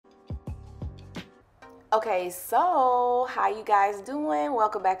Okay, so how you guys doing?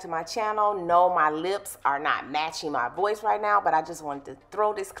 Welcome back to my channel. No, my lips are not matching my voice right now, but I just wanted to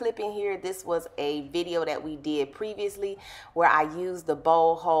throw this clip in here. This was a video that we did previously where I used the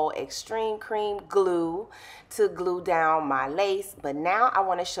Bold Hold Extreme Cream glue to glue down my lace, but now I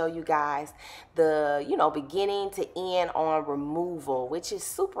want to show you guys the beginning to end on removal, which is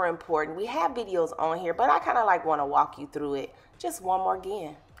super important. We have videos on here, but I kind of want to walk you through it just one more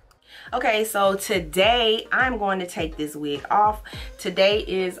again. Okay, so today I'm going to take this wig off. Today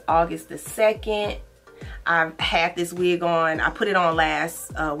is August the 2nd. I've had this wig on. I put it on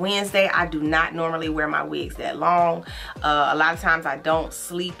last Wednesday. I do not normally wear my wigs that long. A lot of times I don't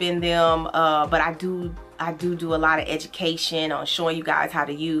sleep in them, but I do a lot of education on showing you guys how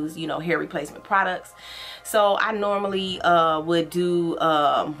to use, hair replacement products. So I normally would do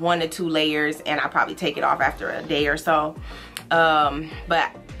 1 to 2 layers, and I probably take it off after a day or so.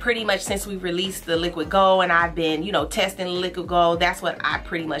 But pretty much since we released the liquid gold and I've been, testing the liquid gold, that's what I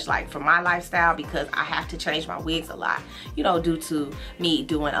pretty much like for my lifestyle, because I have to change my wigs a lot, due to me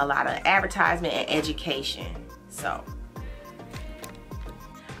doing a lot of advertisement and education. So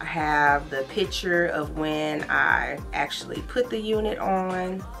I have the picture of when I actually put the unit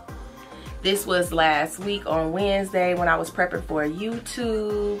on. This was last week on Wednesday when I was prepping for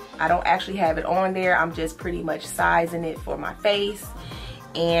YouTube. I don't actually have it on there. I'm just pretty much sizing it for my face.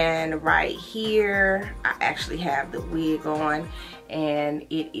 And right here, I actually have the wig on and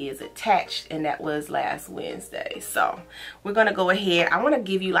it is attached, and that was last Wednesday. So we're gonna go ahead. I wanna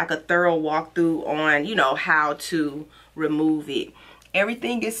give you like a thorough walkthrough on, how to remove it.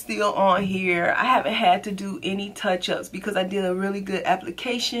 Everything is still on here. I haven't had to do any touch-ups because I did a really good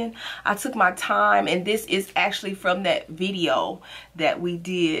application. I took my time, and this is actually from that video that we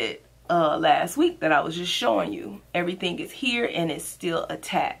did last week that I was just showing you. Everything is here and it's still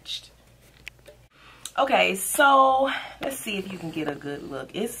attached. Okay, so let's see if you can get a good look.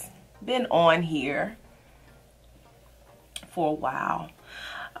 It's been on here for a while.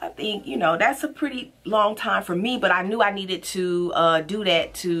 I think, that's a pretty long time for me, but I knew I needed to do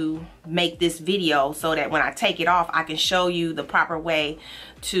that to make this video so that when I take it off, I can show you the proper way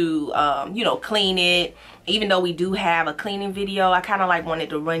to, clean it. Even though we do have a cleaning video, I kind of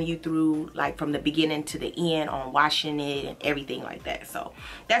wanted to run you through from the beginning to the end on washing it and everything like that. So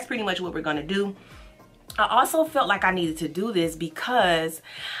that's pretty much what we're going to do. I also felt like I needed to do this because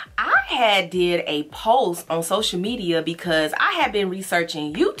I did a post on social media because I had been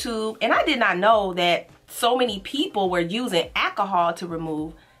researching YouTube, and I did not know that so many people were using alcohol to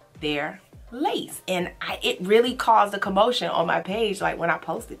remove their lace, and it really caused a commotion on my page when I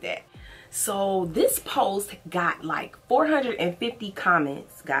posted that. So this post got 450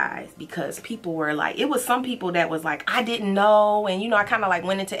 comments, guys, because people were it was some people that was I didn't know, and I kind of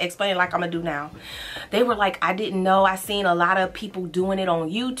went into explaining like I'm gonna do now. They were I didn't know. I seen a lot of people doing it on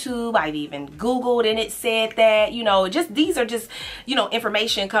YouTube. I've even Googled and it said that, these are just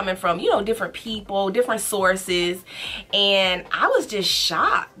information coming from different people, different sources, and I was just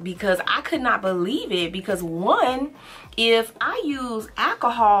shocked because I could not believe it. Because one, if I use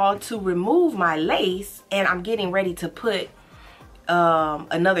alcohol to remove my lace and I'm getting ready to put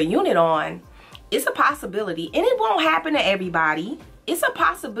another unit on, it's a possibility, and it won't happen to everybody. It's a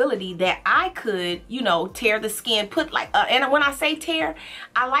possibility that I could, tear the skin, and when I say tear,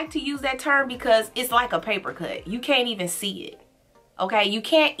 I like to use that term because it's like a paper cut. You can't even see it. Okay, you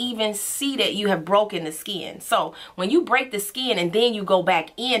can't even see that you have broken the skin. So when you break the skin and then you go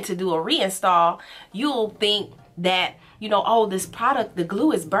back in to do a reinstall, you'll think that, oh, this product, the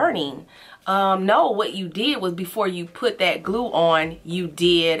glue is burning. No, what you did was before you put that glue on, you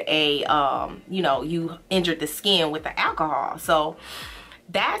did you injured the skin with the alcohol. So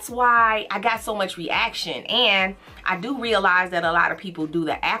that's why I got so much reaction. And I do realize that a lot of people do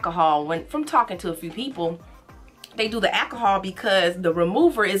the alcohol from talking to a few people. They do the alcohol because the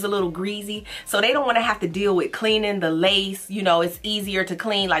remover is a little greasy, so they don't want to have to deal with cleaning the lace. It's easier to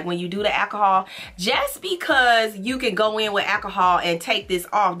clean when you do the alcohol. Just because you can go in with alcohol and take this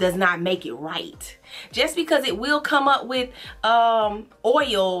off does not make it right. Just because it will come up with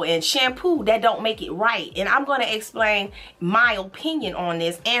oil and shampoo, that don't make it right. And I'm going to explain my opinion on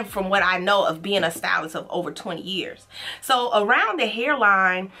this, and from what I know of being a stylist of over 20 years. So around the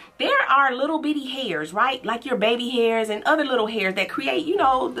hairline, there are little bitty hairs, right? Like your baby hairs and other little hairs that create,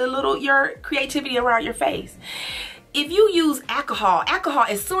 your creativity around your face. If you use alcohol,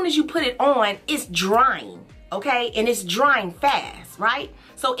 as soon as you put it on, it's drying, okay? And it's drying fast, right?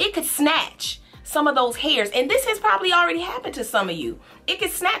 So it could snatch some of those hairs, and this has probably already happened to some of you. It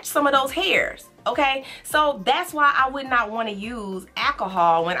could snatch some of those hairs. Okay, so that's why I would not want to use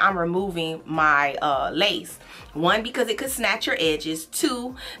alcohol when I'm removing my lace. One, because it could snatch your edges.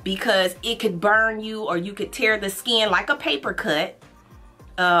 Two, because it could burn you, or you could tear the skin like a paper cut.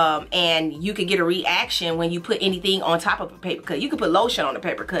 And you could get a reaction when you put anything on top of a paper cut. You could put lotion on a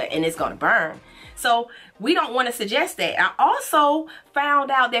paper cut and it's gonna burn. So we don't want to suggest that. I also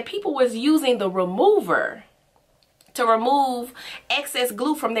found out that people was using the remover to remove excess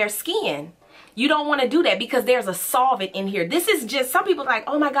glue from their skin. You don't want to do that because there's a solvent in here. This is just, some people are like,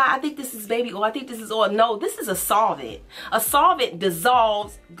 oh my God, I think this is baby oil, I think this is oil. No, this is a solvent. A solvent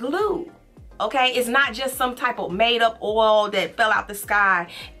dissolves glue. Okay, it's not just some type of made up oil that fell out the sky.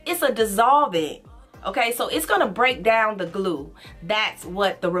 It's a dissolvent. Okay, so it's gonna break down the glue. That's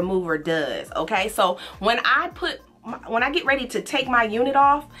what the remover does. Okay, so when I get ready to take my unit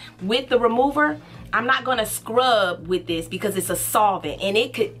off with the remover, I'm not gonna scrub with this because it's a solvent, and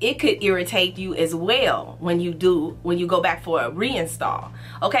it could irritate you as well when you go back for a reinstall.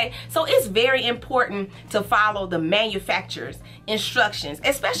 Okay, so it's very important to follow the manufacturer's instructions,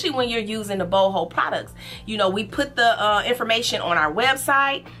 especially when you're using the Boho products. You know, we put the information on our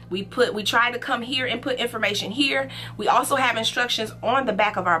website. We try to come here and put information here. We also have instructions on the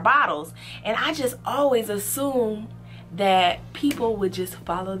back of our bottles, and I just always assume that people would just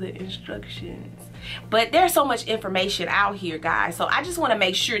follow the instructions. But there's so much information out here, guys. So I just want to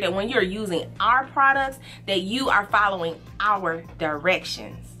make sure that when you're using our products, that you are following our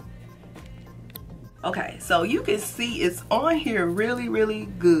directions. Okay, so you can see it's on here really, really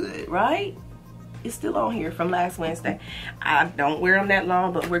good, right? It's still on here from last Wednesday. I don't wear them that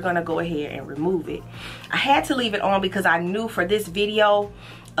long, but we're gonna go ahead and remove it. I had to leave it on because I knew for this video,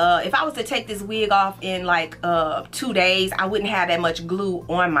 if I was to take this wig off in like 2 days, I wouldn't have that much glue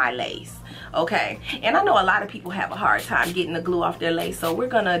on my lace. Okay, and I know a lot of people have a hard time getting the glue off their lace, so we're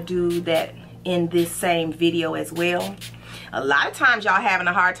gonna do that in this same video as well. A lot of times y'all having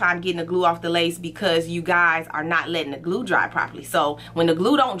a hard time getting the glue off the lace because you guys are not letting the glue dry properly. So when the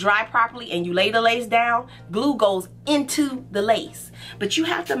glue don't dry properly and you lay the lace down, glue goes into the lace. But you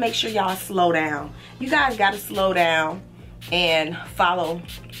have to make sure y'all slow down. You guys got to slow down and follow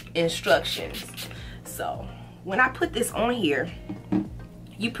instructions. So when I put this on here,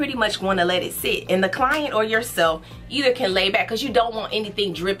 you pretty much want to let it sit, and the client or yourself either can lay back because you don't want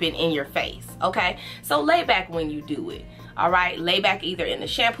anything dripping in your face. Okay, so lay back when you do it. All right, lay back either in the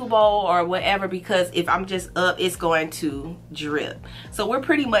shampoo bowl or whatever, because if I'm just up, it's going to drip. So we're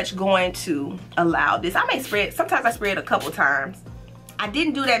pretty much going to allow this. I may spray it, sometimes I spray it a couple times. I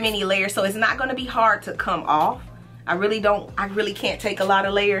didn't do that many layers, so it's not going to be hard to come off. I really can't take a lot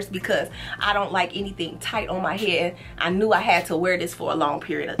of layers because I don't like anything tight on my head. I knew I had to wear this for a long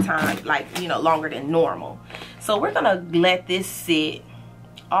period of time, like, you know, longer than normal. So we're gonna let this sit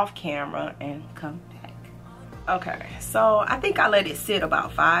off camera and come back. Okay, so I think I let it sit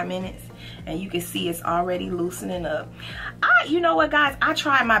about 5 minutes, and you can see it's already loosening up. You know what, guys, I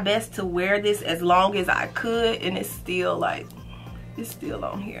tried my best to wear this as long as I could, and it's still like, it's still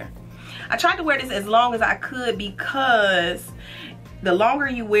on here. I tried to wear this as long as I could because the longer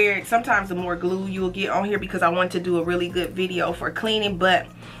you wear it, sometimes the more glue you'll get on here, because I want to do a really good video for cleaning. But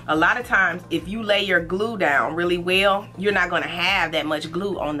a lot of times if you lay your glue down really well, you're not going to have that much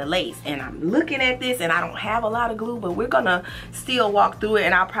glue on the lace. And I'm looking at this and I don't have a lot of glue, but we're going to still walk through it,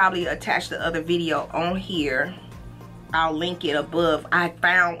 and I'll probably attach the other video on here. I'll link it above. I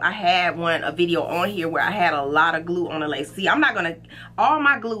had a video on here where I had a lot of glue on the lace. See, I'm not gonna, all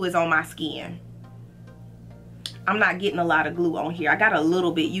my glue is on my skin. I'm not getting a lot of glue on here. I got a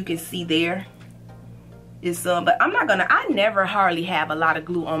little bit, you can see there. It's some, but I'm not gonna, I never hardly have a lot of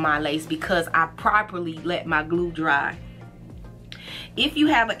glue on my lace because I properly let my glue dry. If you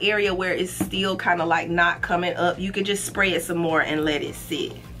have an area where it's still kind of like not coming up, you can just spray it some more and let it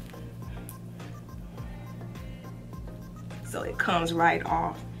sit. So it comes right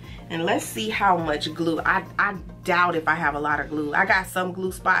off. And let's see how much glue. I doubt if I have a lot of glue. I got some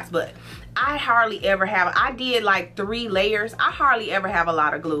glue spots, but I hardly ever have. I did like 3 layers. I hardly ever have a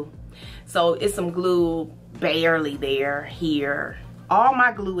lot of glue. So it's some glue barely there, here. All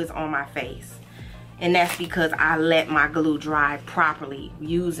my glue is on my face. And that's because I let my glue dry properly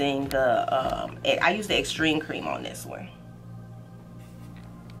using the, I use the extreme cream on this one.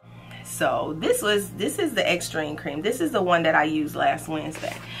 So this is the extreme cream. This is the one that I used last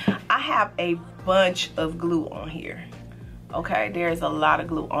Wednesday. I have a bunch of glue on here. Okay, there's a lot of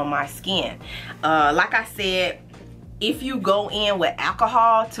glue on my skin. Like I said, if you go in with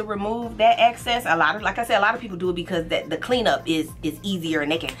alcohol to remove that excess, like I said, a lot of people do it because the cleanup is easier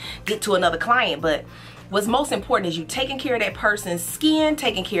and they can get to another client. But what's most important is you taking care of that person's skin,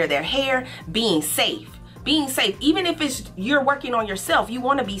 taking care of their hair, being safe. Being safe, even if it's you're working on yourself, you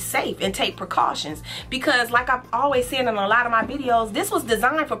want to be safe and take precautions, because like I've always said in a lot of my videos, this was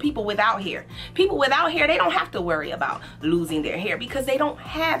designed for people without hair. People without hair, they don't have to worry about losing their hair because they don't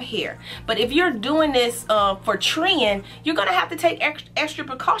have hair. But if you're doing this for trend, you're gonna have to take extra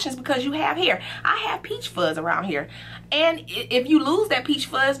precautions because you have hair. I have peach fuzz around here, and if you lose that peach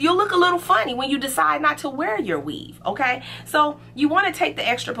fuzz, you'll look a little funny when you decide not to wear your weave. Okay, so you want to take the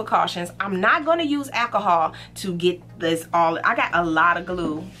extra precautions. I'm not going to use alcohol to get this all. I got a lot of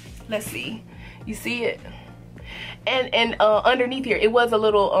glue. Let's see, you see it, and underneath here it was a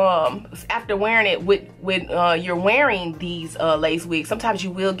little after wearing it with you're wearing these lace wigs, sometimes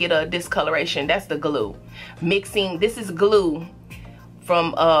you will get a discoloration. That's the glue mixing. This is glue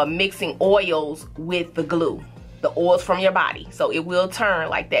from mixing oils with the glue, the oils from your body, so it will turn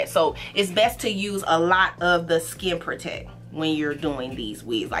like that. So it's best to use a lot of the Skin Protect when you're doing these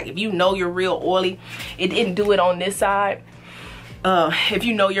wigs. Like if you know you're real oily, it didn't do it on this side. If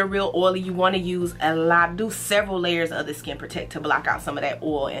you know you're real oily, you want to use a lot, do several layers of the Skin Protect to block out some of that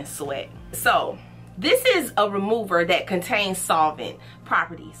oil and sweat. So this is a remover that contains solvent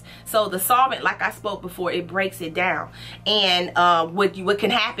properties. So the solvent, like I spoke before, it breaks it down. And what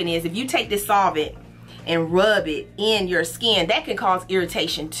can happen is if you take this solvent and rub it in your skin, that can cause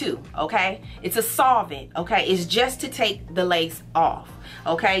irritation too. Okay, it's a solvent. Okay, it's just to take the lace off.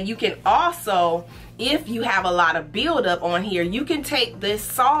 Okay, you can also, if you have a lot of buildup on here, you can take this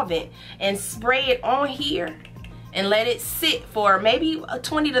solvent and spray it on here and let it sit for maybe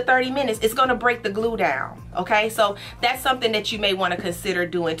 20 to 30 minutes. It's going to break the glue down. Okay, so that's something that you may want to consider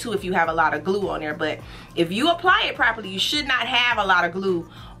doing too if you have a lot of glue on there. But if you apply it properly, you should not have a lot of glue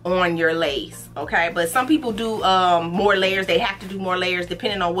on your lace. Okay, but some people do more layers. They have to do more layers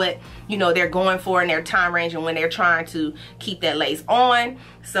depending on what, you know, they're going for in their time range and when they're trying to keep that lace on.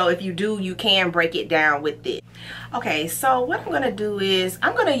 So if you do, you can break it down with it. Okay, so what I'm gonna do is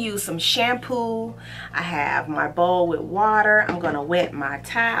I'm gonna use some shampoo. I have my bowl with water. I'm gonna wet my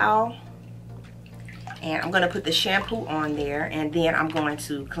towel and I'm gonna put the shampoo on there, and then I'm going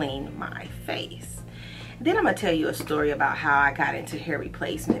to clean my face. Then I'm gonna tell you a story about how I got into hair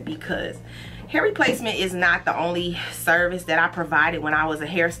replacement, because hair replacement is not the only service that I provided when I was a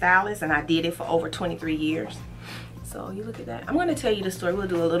hairstylist, and I did it for over 23 years. So you look at that. I'm gonna tell you the story. We'll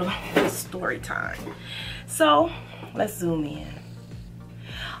do a little story time. So let's zoom in.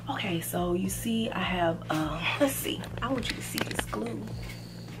 Okay, so you see I have, let's see. I want you to see this glue.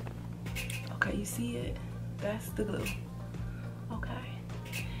 Okay, you see it? That's the glue. Okay.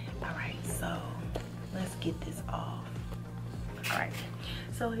 All right, so let's get this off. All right,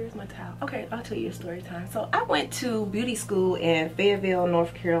 so here's my towel. Okay, I'll tell you a story time. So I went to beauty school in Fayetteville,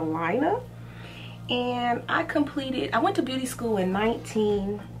 North Carolina, and I went to beauty school in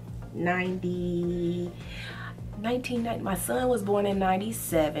 1990. My son was born in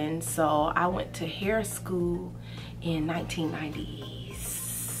 97, so I went to hair school in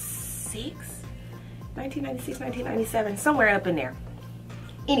 1996, 1997, somewhere up in there.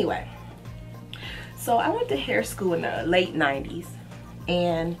 Anyway, so I went to hair school in the late 90s,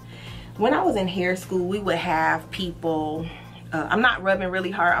 and when I was in hair school, we would have people, I'm not rubbing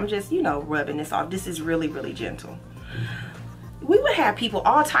really hard, I'm just, you know, rubbing this off. This is really, really gentle. We would have people,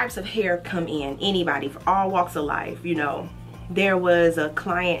 all types of hair come in, anybody, for all walks of life, you know. There was a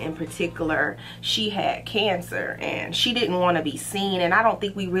client in particular, she had cancer and she didn't want to be seen, and I don't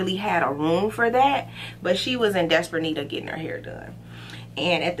think we really had a room for that, but she was in desperate need of getting her hair done.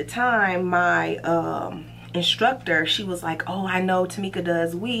 And at the time, my instructor, she was like, oh, I know Tamika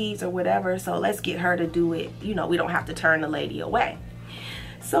does weaves or whatever, so let's get her to do it. You know, we don't have to turn the lady away.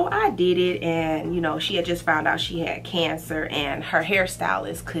 So I did it, and you know, she had just found out she had cancer, and her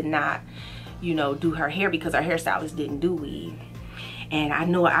hairstylist could not, you know, do her hair because her hairstylist didn't do weave. And I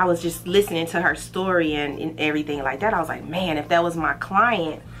know, I was just listening to her story and everything like that. I was like, man, if that was my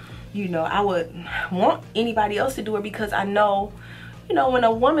client, you know, I would want anybody else to do it, because I know, you know, when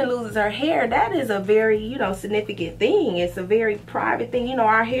a woman loses her hair, that is a very, you know, significant thing. It's a very private thing. You know,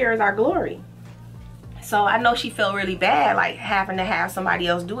 our hair is our glory. So I know she felt really bad, like having to have somebody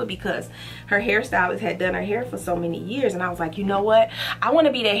else do it, because her hairstylist had done her hair for so many years. And I was like, you know what? I want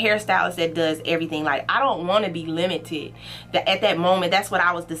to be that hairstylist that does everything. Like, I don't want to be limited. At that moment, that's what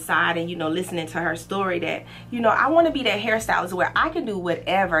I was deciding, you know, listening to her story, that, you know, I want to be that hairstylist where I can do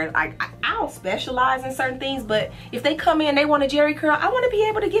whatever. Like, I'll specialize in certain things, but if they come in, they want a jerry curl, I want to be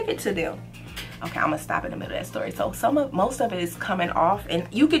able to give it to them. Okay, I'm going to stop in the middle of that story. So most of it is coming off, and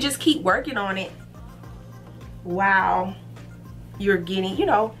you could just keep working on it. Wow, you're getting, you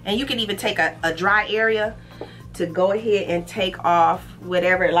know, and you can even take a dry area to go ahead and take off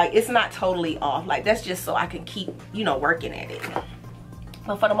whatever. Like, it's not totally off. Like, that's just so I can keep, you know, working at it.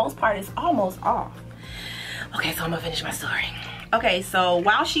 But for the most part, it's almost off. Okay, so I'm gonna finish my story. Okay, so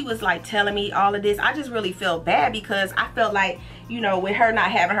while she was like telling me all of this, I just really felt bad because I felt like, you know, with her not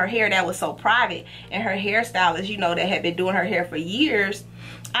having her hair that was so private, and her hairstylist, you know, that had been doing her hair for years,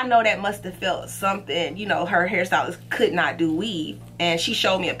 I know that must have felt something. You know, her hairstylist could not do weave, and she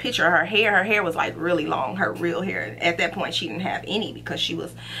showed me a picture of her hair. Her hair was like really long, her real hair. At that point, she didn't have any because she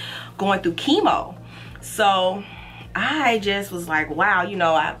was going through chemo. So I just was like, wow, you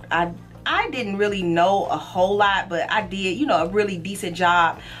know, I didn't really know a whole lot, but I did, you know, a really decent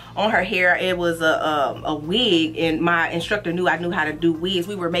job on her hair. It was a wig, and my instructor knew I knew how to do wigs.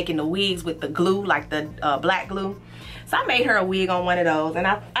 We were making the wigs with the glue, like the black glue. So I made her a wig on one of those, and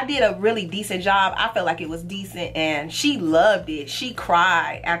I did a really decent job. I felt like it was decent, and she loved it. She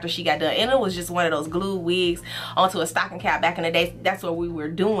cried after she got done, and it was just one of those glue wigs onto a stocking cap. Back in the day, that's what we were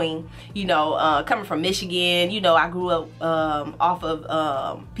doing, you know, coming from Michigan. You know, I grew up off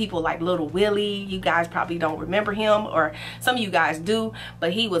of people like Little Willie. You guys probably don't remember him, or some of you guys do,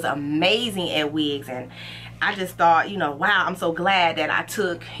 but he was amazing at wigs. And I just thought, you know, wow, I'm so glad that I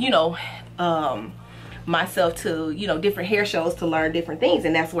took, you know, myself to, you know, different hair shows to learn different things,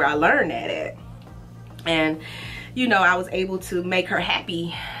 and that's where I learned that at. And you know, I was able to make her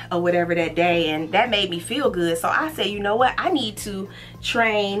happy or whatever that day, and that made me feel good. So I said, you know what, I need to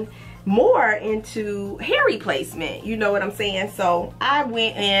train more into hair replacement, you know what I'm saying? So I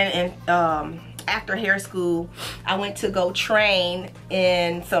went in and after hair school, I went to go train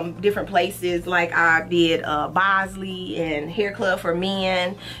in some different places. Like I did Bosley and Hair Club for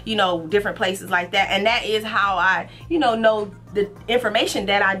Men, you know, different places like that. And that is how I, you know the information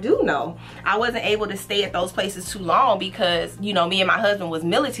that I do know. I wasn't able to stay at those places too long because, you know, me and my husband was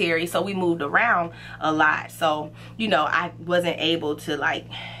military, so we moved around a lot. So, you know, I wasn't able to, like,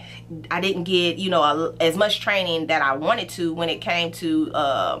 I didn't get, you know, as much training that I wanted to when it came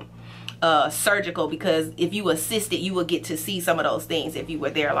to surgical, because if you assisted, you would get to see some of those things if you were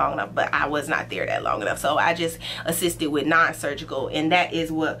there long enough. But I was not there that long enough, so I just assisted with non-surgical, and that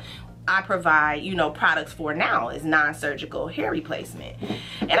is what I provide, you know, products for now, is non-surgical hair replacement.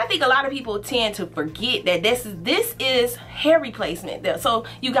 And I think a lot of people tend to forget that this is hair replacement. So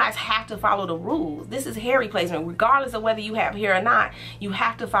you guys have to follow the rules. This is hair replacement, regardless of whether you have hair or not. You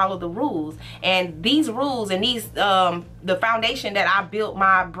have to follow the rules, and these rules and these the foundation that I built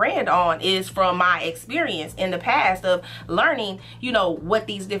my brand on is from my experience in the past of learning, you know, what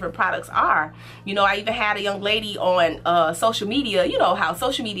these different products are. You know, I even had a young lady on social media. You know how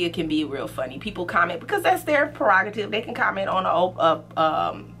social media can be real funny. People comment because that's their prerogative. They can comment on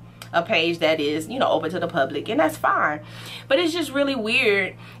a page that is, you know, open to the public, and that's fine. But it's just really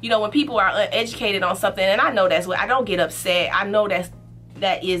weird, you know, when people are uneducated on something. And I know that's what, I don't get upset. I know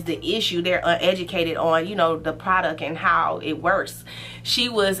that is the issue. They're uneducated on, you know, the product and how it works. She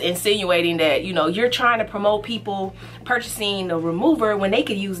was insinuating that, you know, you're trying to promote people purchasing a remover when they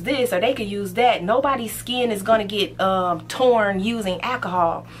could use this or they could use that. Nobody's skin is going to get torn using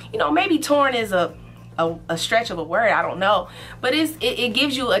alcohol. You know, maybe torn is a stretch of a word, I don't know, but it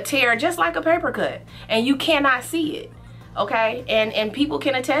gives you a tear just like a paper cut, and you cannot see it. Okay, and people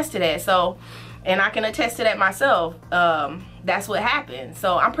can attest to that. So, and I can attest to that myself. That's what happened.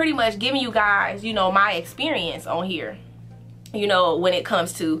 So I'm pretty much giving you guys, you know, my experience on here, you know, when it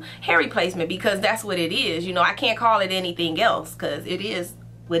comes to hair replacement, because that's what it is. You know, I can't call it anything else because it is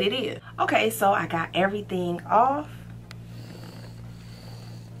what it is. Okay, so I got everything off.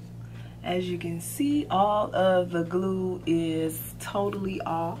 As you can see, all of the glue is totally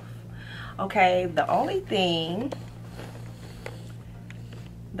off. Okay, the only thing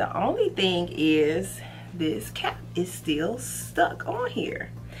is this cap is still stuck on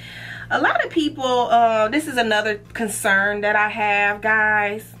here. A lot of people, this is another concern that I have,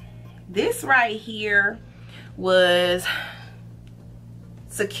 guys. This right here was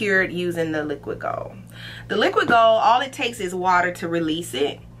secured using the liquid gold. The liquid gold, all it takes is water to release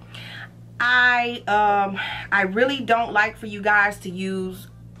it. I really don't like for you guys to use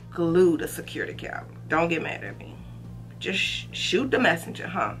glue to secure the cap. Don't get mad at me. Just shoot the messenger,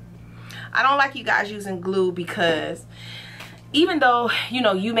 huh? I don't like you guys using glue because even though, you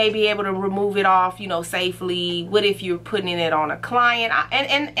know, you may be able to remove it off, you know, safely, what if you're putting it on a client?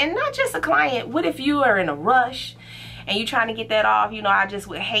 And not just a client, what if you are in a rush and you're trying to get that off? You know, I just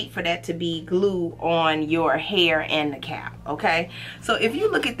would hate for that to be glue on your hair and the cap, okay? So if you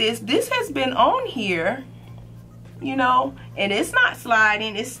look at this has been on here, you know, and it's not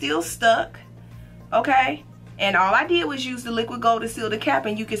sliding, it's still stuck, okay? And all I did was use the liquid gold to seal the cap,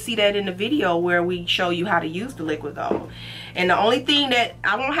 and you can see that in the video where we show you how to use the liquid gold. And the only thing that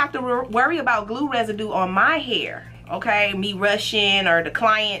I won't have to worry about glue residue on my hair, okay, me rushing or the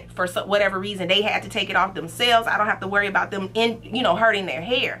client for whatever reason they had to take it off themselves, I don't have to worry about them hurting their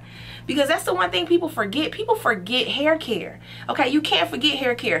hair. Because that's the one thing people forget. People forget hair care. Okay, you can't forget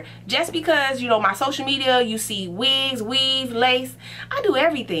hair care. Just because, my social media, you see wigs, weave, lace. I do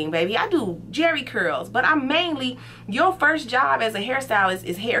everything, baby. I do jerry curls. But I'm mainly, your first job as a hairstylist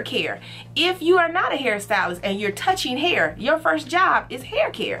is hair care. If you are not a hairstylist and you're touching hair, your first job is hair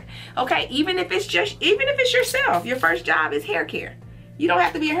care. Okay, even if it's yourself, your first job is hair care. You don't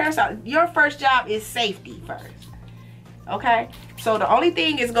have to be a hairstylist. Your first job is safety first. Okay, so the only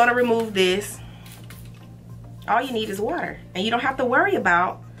thing is going to remove this. All you need is water, and you don't have to worry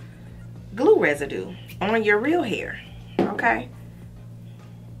about glue residue on your real hair. Okay,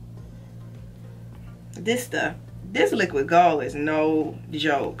 this liquid gold is no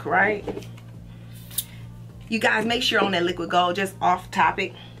joke, right? You guys, make sure on that liquid gold, just off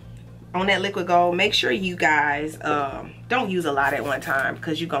topic, on that liquid gold, make sure you guys don't use a lot at one time,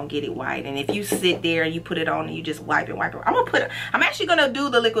 because you're gonna get it white. And if you sit there and you put it on and you just wipe it, I'm actually gonna do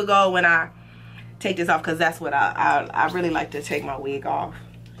the liquid gold when I take this off, because that's what I really like to take my wig off.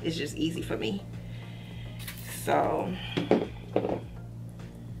 It's just easy for me. So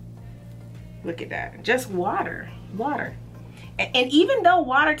look at that, just water. And even though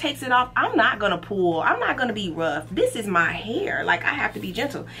water takes it off, I'm not gonna pull. I'm not gonna be rough. This is my hair. Like, I have to be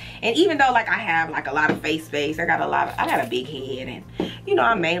gentle. And even though, like, I have like a lot of face space, I got a big head, and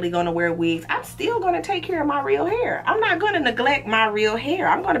I'm mainly gonna wear wigs, I'm still gonna take care of my real hair. I'm not gonna neglect my real hair.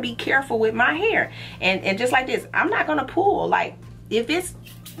 I'm gonna be careful with my hair. And just like this, I'm not gonna pull. Like, if it's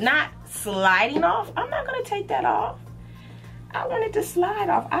not sliding off, I'm not gonna take that off. I want it to slide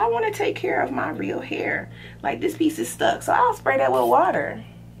off. I want to take care of my real hair. Like, this piece is stuck, so I'll spray that with water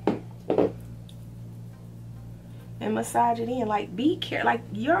and massage it in. Like, be careful. Like,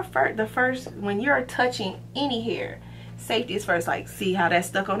 when you're touching any hair, safety is first. Like, see how that's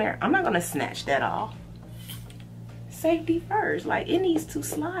stuck on there? I'm not gonna snatch that off. Safety first. Like, it needs to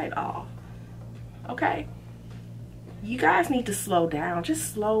slide off. Okay, you guys need to slow down.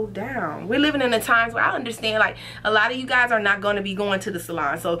 Just slow down. We're living in the times where I understand, like, a lot of you guys are not going to be going to the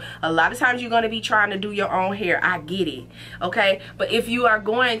salon. So a lot of times you're going to be trying to do your own hair. I get it. Okay. But if you are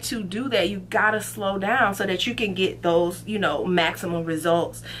going to do that, you got to slow down so that you can get those, maximum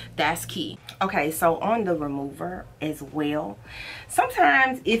results. That's key. Okay. So on the remover as well,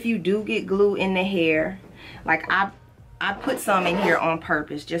 sometimes if you do get glue in the hair, like I put some in here on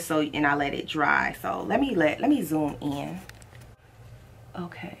purpose, just so, and I let it dry. So let me zoom in.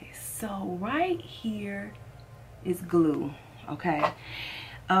 Okay, so right here is glue. Okay,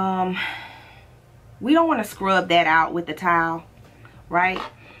 we don't want to scrub that out with the towel, right?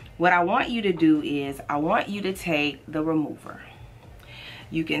 What I want you to do is, I want you to take the remover.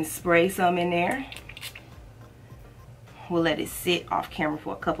 You can spray some in there. We'll let it sit off camera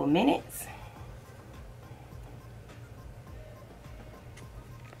for a couple minutes.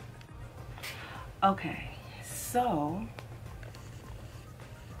 Okay, so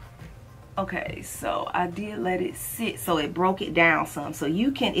I did let it sit, so it broke it down some. So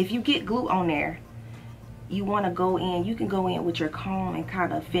you can, if you get glue on there, you want to go in, you can go in with your comb and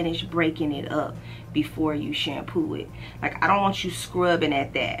kind of finish breaking it up before you shampoo it. Like, I don't want you scrubbing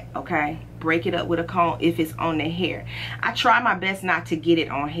at that, okay? Break it up with a comb if it's on the hair. I try my best not to get it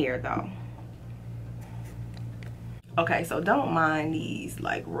on hair though. Okay, so don't mind these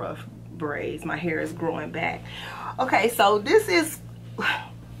like rough braids. My hair is growing back. Okay, so this is,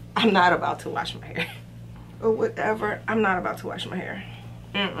 I'm not about to wash my hair or whatever. I'm not about to wash my hair.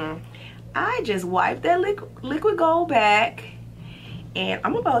 I just wiped that liquid gold back, and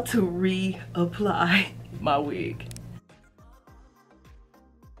I'm about to reapply my wig.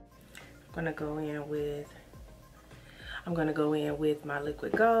 I'm gonna go in with my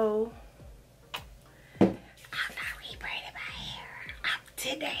liquid gold.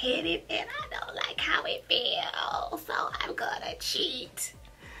 Tender-headed, and I don't like how it feels, so I'm gonna cheat.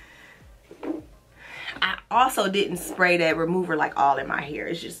 I also didn't spray that remover like all in my hair.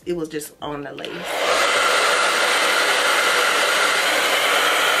 It was just on the lace.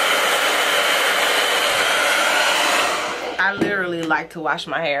 I literally like to wash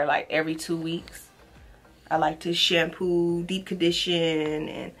my hair like every 2 weeks. I like to shampoo, deep condition,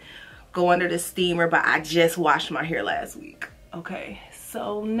 and go under the steamer, but I just washed my hair last week. Okay,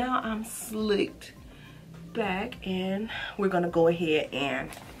 so now I'm slicked back, and we're gonna go ahead and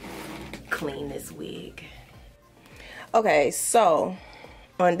clean this wig. Okay, so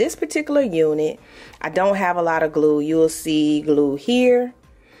on this particular unit, I don't have a lot of glue. You'll see glue here.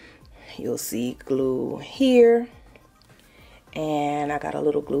 You'll see glue here. And I got a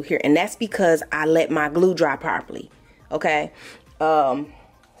little glue here. And that's because I let my glue dry properly. Okay.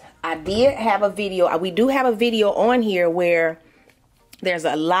 I did have a video. We do have a video on here where there's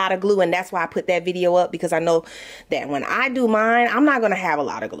a lot of glue, and that's why I put that video up, because I know that when I do mine, I'm not going to have a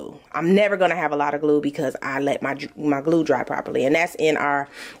lot of glue. I'm never going to have a lot of glue because I let my glue dry properly. And that's in our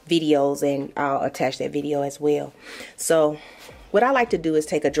videos, and I'll attach that video as well. So what I like to do is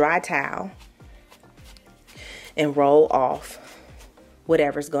take a dry towel and roll off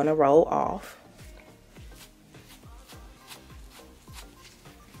whatever's going to roll off.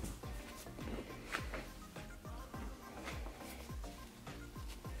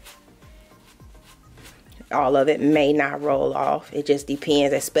 All of it may not roll off. It just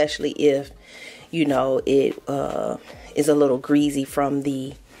depends, especially if, you know, it is a little greasy from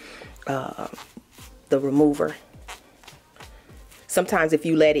the remover. Sometimes if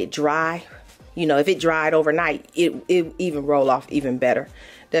you let it dry, you know, if it dried overnight, it even roll off even better.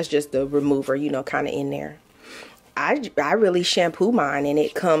 That's just the remover, you know, kind of in there. I really shampoo mine and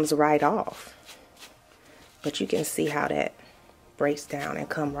it comes right off. But you can see how that breaks down and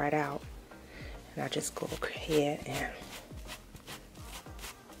come right out. And I just go ahead and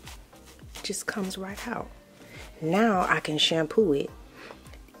it just comes right out. Now I can shampoo it.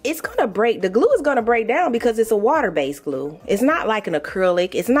 It's gonna break, the glue is gonna break down because it's a water-based glue. It's not like an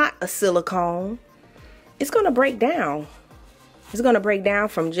acrylic, it's not a silicone. It's gonna break down. It's gonna break down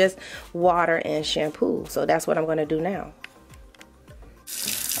from just water and shampoo. So that's what I'm gonna do now.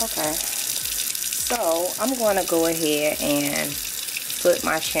 Okay, so I'm gonna go ahead and put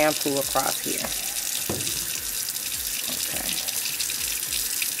my shampoo across here. Okay.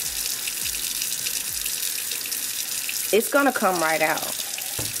 It's gonna come right out.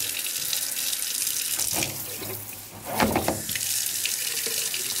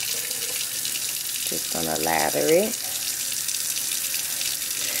 Just gonna lather it.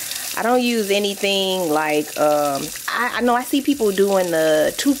 I don't use anything like, I know I see people doing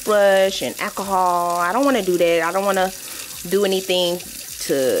the toothbrush and alcohol. I don't want to do that. I don't want to do anything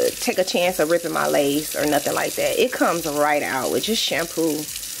to take a chance of ripping my lace or nothing like that. It comes right out with just shampoo.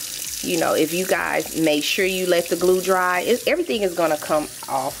 You know, if you guys make sure you let the glue dry, everything is going to come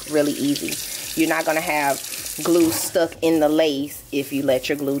off really easy. You're not going to have glue stuck in the lace if you let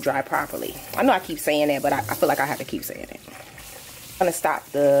your glue dry properly. I know I keep saying that, but I feel like I have to keep saying it. I'm going to stop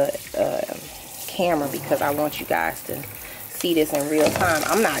the camera because I want you guys to see this in real time.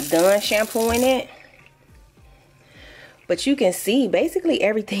 I'm not done shampooing it. But you can see basically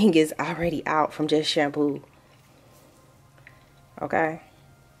everything is already out from just shampoo. Okay.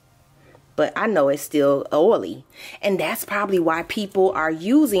 But I know it's still oily. And that's probably why people are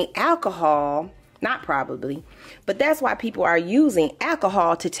using alcohol. Not probably. But that's why people are using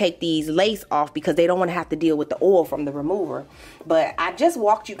alcohol to take these lace off, because they don't want to have to deal with the oil from the remover. But I just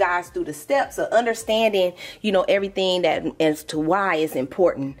walked you guys through the steps of understanding, you know, everything that as to why it's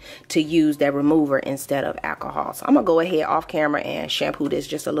important to use that remover instead of alcohol. So I'm going to go ahead off camera and shampoo this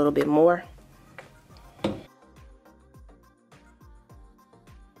just a little bit more.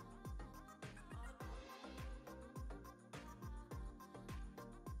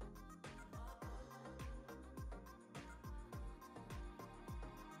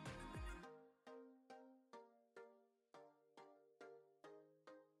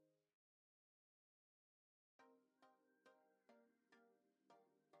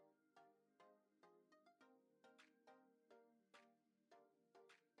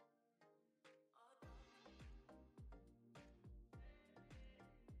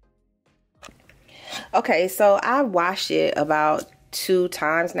 Okay, so I washed it about 2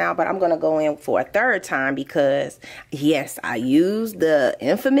 times now, but I'm going to go in for a 3rd time because, yes, I used the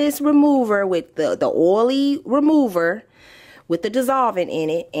infamous remover with the oily remover with the dissolvent in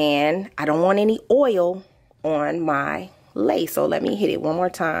it, and I don't want any oil on my lace. So let me hit it one more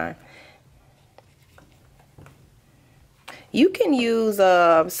time. You can use,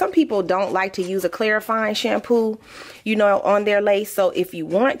 some people don't like to use a clarifying shampoo, you know, on their lace. So if you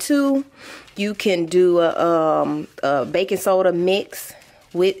want to, you can do a baking soda mix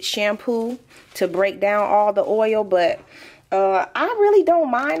with shampoo to break down all the oil. But I really don't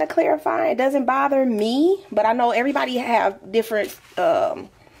mind a clarifying. It doesn't bother me. But I know everybody have different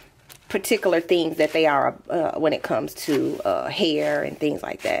particular things that they are when it comes to hair and things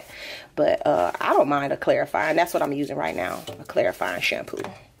like that. But I don't mind a clarifying. That's what I'm using right now, a clarifying shampoo.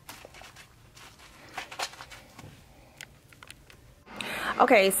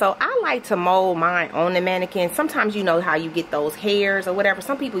 Okay, so I like to mold mine on the mannequin. Sometimes you know how you get those hairs or whatever.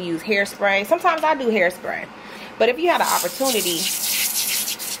 Some people use hairspray. Sometimes I do hairspray. But if you had an opportunity,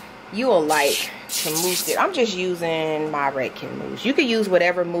 you will like to mousse it. I'm just using my Redken mousse. You can use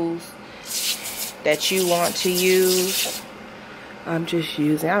whatever mousse that you want to use. I'm just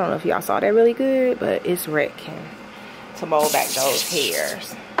using, I don't know if y'all saw that really good, but it's Redken to mold back those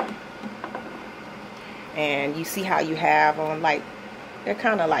hairs. And you see how you have on, like, they're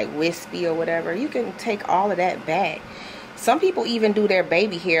kind of like wispy or whatever. You can take all of that back. Some people even do their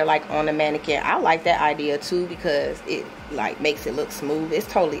baby hair like on the mannequin. I like that idea too because it like makes it look smooth. It's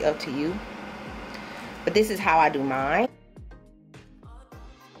totally up to you. But this is how I do mine.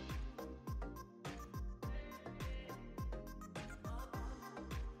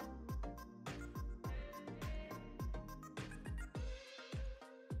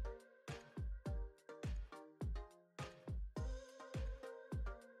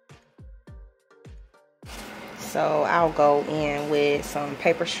 So I'll go in with some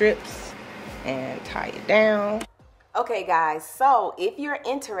paper strips and tie it down. Okay guys, so if you're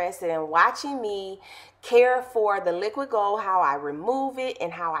interested in watching me care for the liquid gold, how I remove it and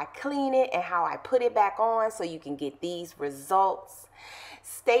how I clean it and how I put it back on so you can get these results,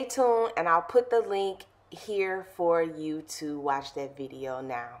 stay tuned and I'll put the link here for you to watch that video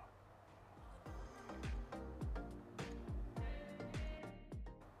now.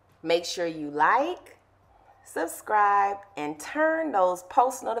 Make sure you like, subscribe, and turn those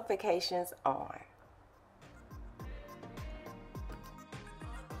post notifications on.